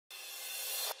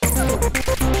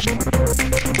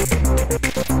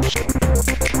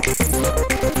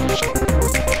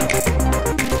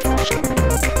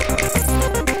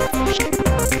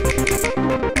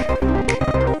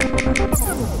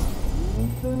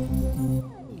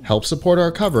Help support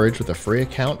our coverage with a free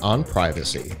account on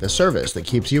Privacy, the service that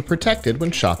keeps you protected when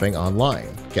shopping online.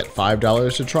 Get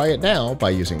 $5 to try it now by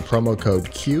using promo code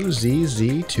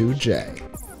QZZ2J.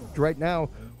 Right now,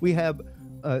 we have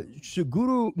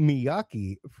Shigeru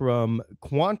Miyake from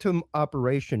Quantum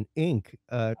Operation Inc.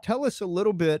 Tell us a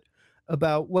little bit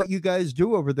about what you guys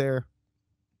do over there.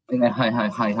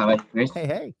 Hi, Chris.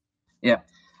 Hey. Yeah,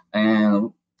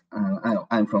 and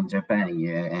I'm from Japan,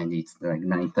 yeah, and it's like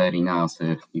 9:30 now,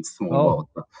 so it's small world.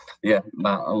 But yeah,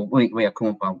 but we are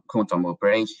Quantum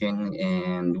Operation,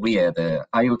 and we are the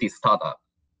IoT startup,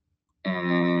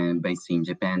 and based in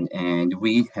Japan, and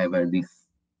we have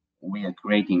we are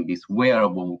creating these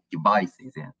wearable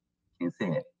devices. Yeah, you can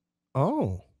see it.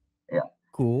 Oh, yeah,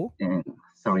 cool. And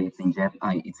sorry, it's in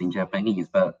Japanese,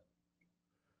 but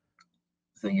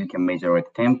so you can measure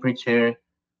like temperature,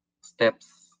 steps,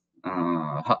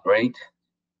 heart rate,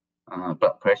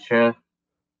 blood pressure,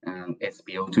 and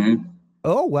SpO2.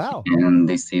 Oh, wow. And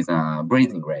this is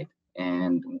breathing rate.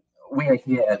 And we are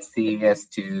here at CES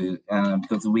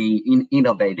because we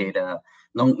innovated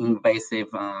non-invasive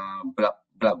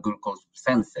blood glucose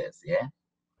sensors, yeah,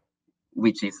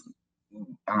 which is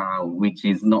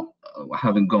not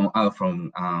having gone out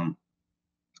from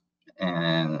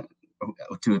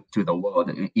to the world.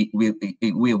 It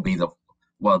will be the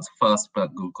world's first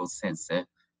blood glucose sensor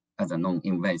as a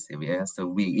non-invasive. Yeah, so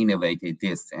we innovated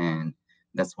this, and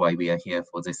that's why we are here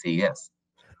for the CES.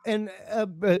 And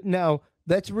but now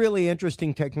that's really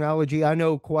interesting technology. I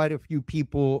know quite a few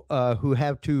people who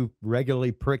have to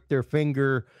regularly prick their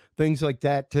finger, things like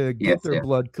that, to get their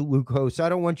blood glucose. I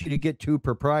don't want you to get too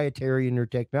proprietary in your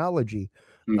technology,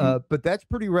 but that's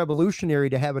pretty revolutionary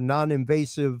to have a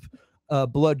non-invasive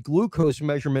blood glucose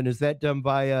measurement. Is that done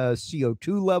via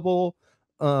CO2 level?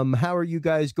 How are you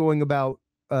guys going about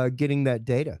getting that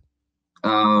data?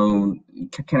 Can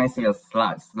I see a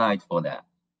slide for that?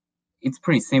 It's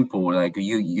pretty simple. Like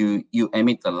you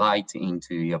emit the light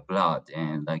into your blood,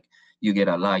 and like you get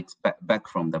a light back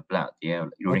from the blood. Yeah,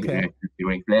 you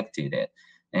reflected it,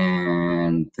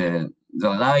 and the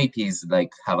light is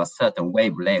like have a certain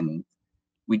wavelength,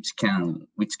 which can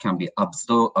be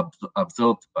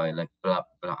absorbed by like blood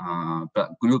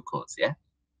glucose. Yeah.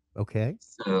 Okay.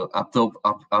 So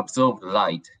absorbed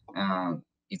light,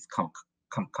 it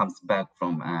comes back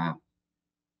from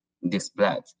this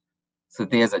blood. So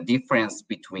there's a difference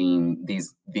between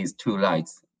these two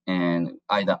lights, and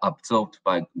either absorbed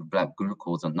by blood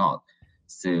glucose or not.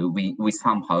 So we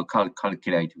somehow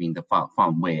calculate in the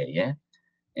firmware, yeah,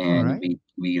 and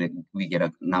we get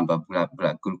a number of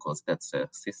blood glucose. That's a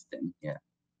system, yeah.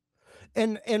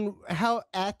 And how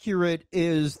accurate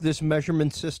is this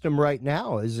measurement system right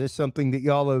now? Is this something that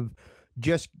y'all have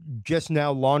just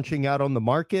now launching out on the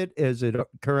market? Is it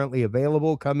currently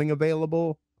available, coming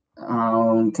available?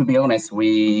 To be honest,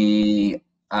 we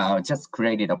just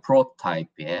created a prototype,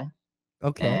 yeah.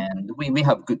 Okay. And we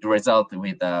have good result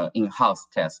with in-house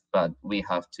test, but we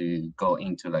have to go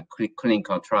into like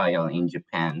clinical trial in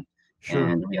Japan. Sure.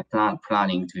 And we are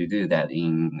planning to do that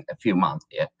in a few months,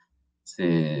 yeah. So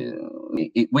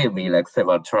it will be like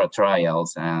several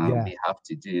trials we have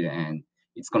to do, and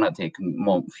it's gonna take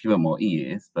few more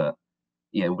years, but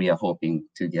yeah, we are hoping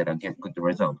to get good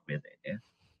result with it. Yeah.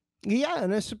 Yeah,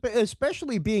 and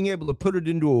especially being able to put it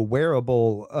into a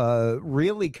wearable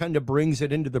really kind of brings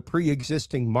it into the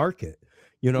pre-existing market.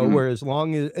 You know, where as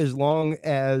long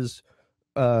as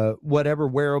whatever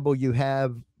wearable you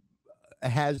have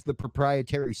has the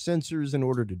proprietary sensors in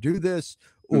order to do this,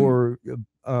 or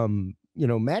you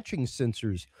know, matching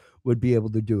sensors would be able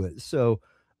to do it. So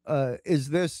is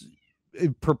this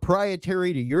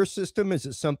proprietary to your system? Is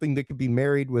it something that could be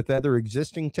married with other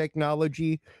existing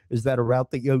technology? Is that a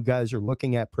route that you guys are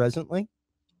looking at presently?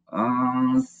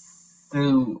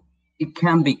 So it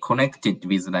can be connected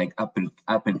with like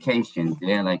applications,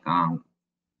 yeah, like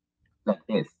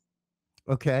this.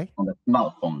 Okay. On the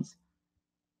smartphones,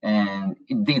 and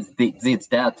these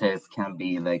data can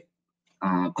be like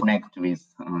connect with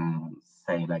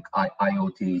say like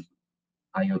IoT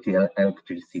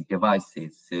electricity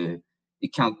devices. So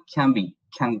it can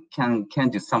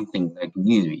do something like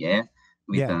new, yeah.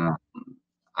 With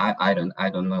I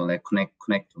don't know, like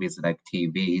connect with like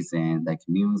TVs and like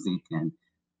music,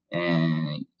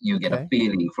 and you get a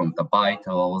feeling from the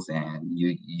vitals, and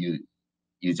you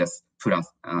just put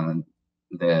on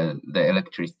the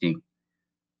electricity,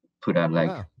 put out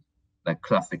like like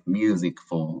classic music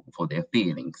for their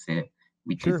feelings,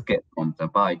 which is get from the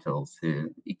vitals.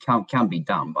 It can be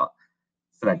done, but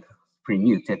it's like pretty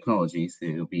new technology,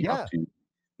 so we have to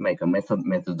make a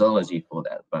methodology for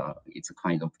that. But it's a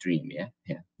kind of dream,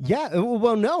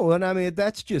 Well, no, and I mean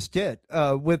that's just it.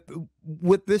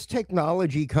 With this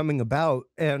technology coming about,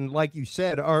 and like you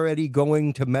said, already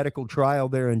going to medical trial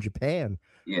there in Japan.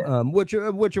 Which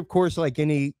of course, like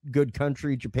any good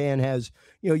country, Japan has,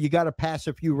 you got to pass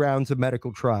a few rounds of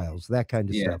medical trials, that kind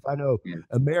of stuff. I know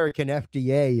American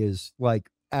FDA is like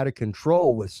out of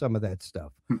control with some of that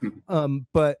stuff.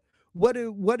 But what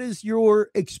is your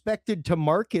expected to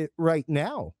market right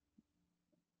now?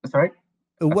 Sorry?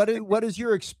 What is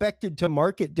your expected to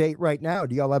market date right now?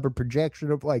 Do y'all have a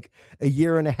projection of like a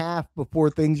year and a half before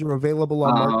things are available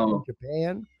on market in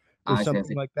Japan or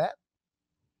something like that?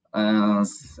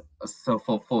 So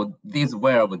for these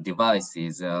wearable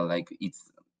devices, like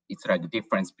it's like the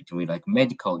difference between like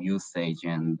medical usage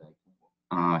and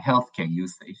healthcare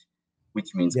usage,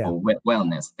 which means for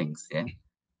wellness things.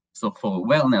 So for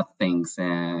wellness things,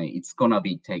 it's gonna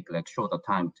take like shorter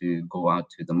time to go out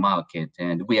to the market,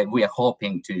 and we are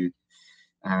hoping to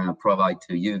provide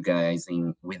to you guys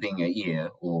within a year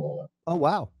or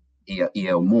year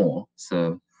or more.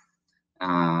 So.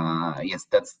 Yes,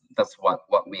 that's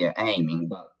what we are aiming.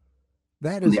 But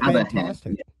that is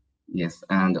fantastic. Yes,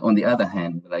 and on the other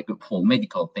hand, like for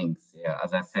medical things,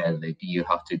 as I said, like you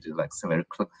have to do like several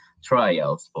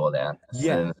trials for that.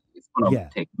 So it's gonna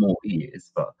take more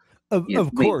years. But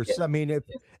of course, I mean,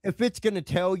 if it's gonna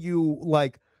tell you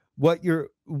like what your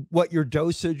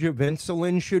dosage of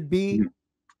insulin should be.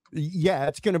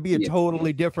 It's going to be a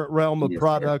totally different realm of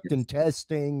product and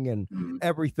testing and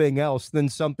everything else than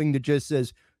something that just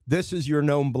says, this is your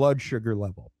known blood sugar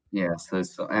level.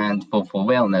 So and for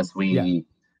wellness,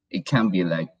 it can be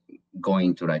like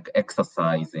going to like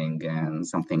exercising and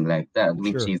something like that,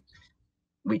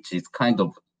 which is kind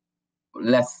of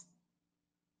less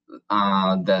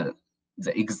the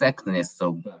exactness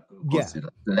of less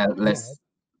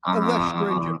a less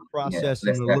stringent process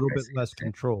and a little bit less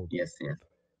controlled.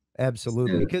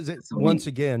 Absolutely, because once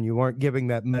again, you aren't giving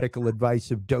that medical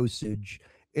advice of dosage,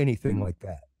 anything like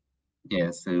that.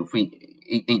 So if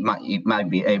it might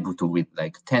be able to with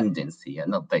like tendency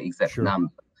and not the exact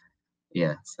number.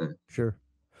 So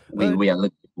we are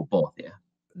looking for both.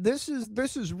 This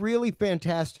is really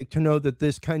fantastic to know that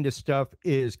this kind of stuff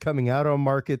is coming out on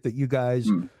market, that you guys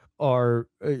are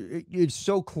it's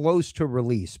so close to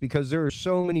release, because there are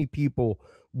so many people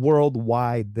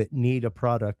worldwide that need a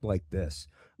product like this.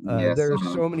 There are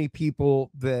so many people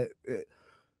that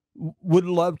would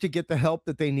love to get the help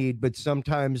that they need, but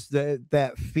sometimes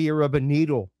that fear of a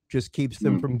needle just keeps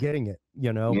them from getting it,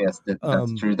 Yes,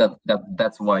 that's true.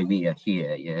 That's why we are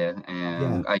here.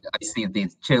 And I see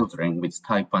these children with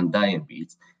type 1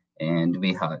 diabetes, and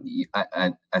we have,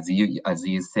 as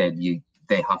you said,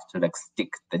 they have to like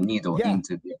stick the needle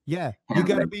into the you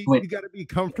gotta be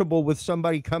comfortable with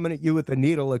somebody coming at you with a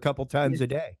needle a couple times a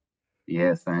day.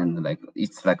 Yes, and like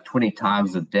it's like 20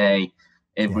 times a day,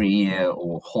 every year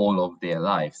or whole of their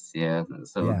lives. So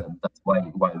that's why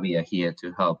we are here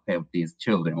to help these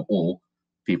children or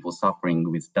people suffering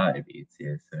with diabetes.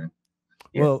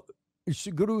 Well,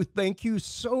 Suguru, thank you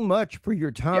so much for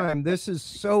your time. This is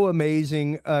so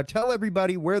amazing. Tell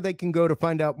everybody where they can go to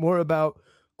find out more about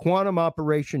Quantum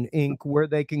Operation Inc., where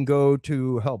they can go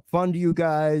to help fund you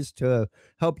guys, to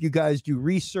help you guys do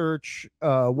research,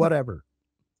 whatever.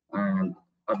 And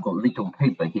I've got a little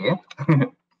paper here.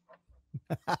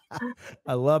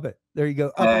 I love it. There you go.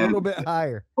 Up a little bit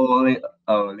higher.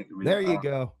 There you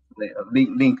go.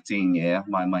 LinkedIn,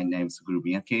 my name's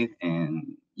Grubiaki, and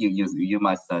you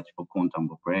might search for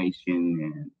Quantum Operation,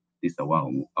 and this is our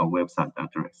website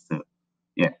address. So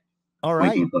all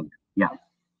right.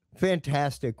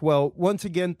 Fantastic. Well, once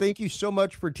again, thank you so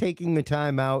much for taking the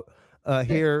time out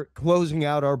here, closing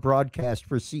out our broadcast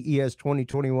for CES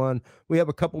 2021. We have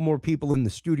a couple more people in the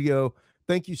studio.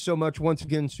 Thank you so much once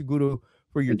again, Suguru,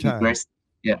 for your time.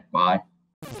 Bye.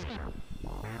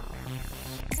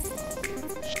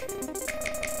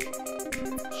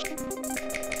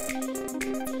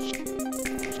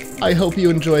 I hope you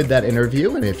enjoyed that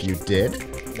interview, and if you did,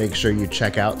 make sure you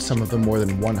check out some of the more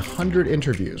than 100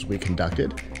 interviews we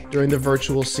conducted during the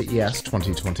virtual CES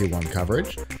 2021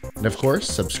 coverage. And of course,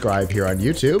 subscribe here on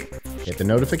YouTube, hit the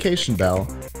notification bell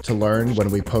to learn when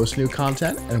we post new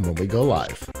content and when we go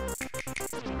live.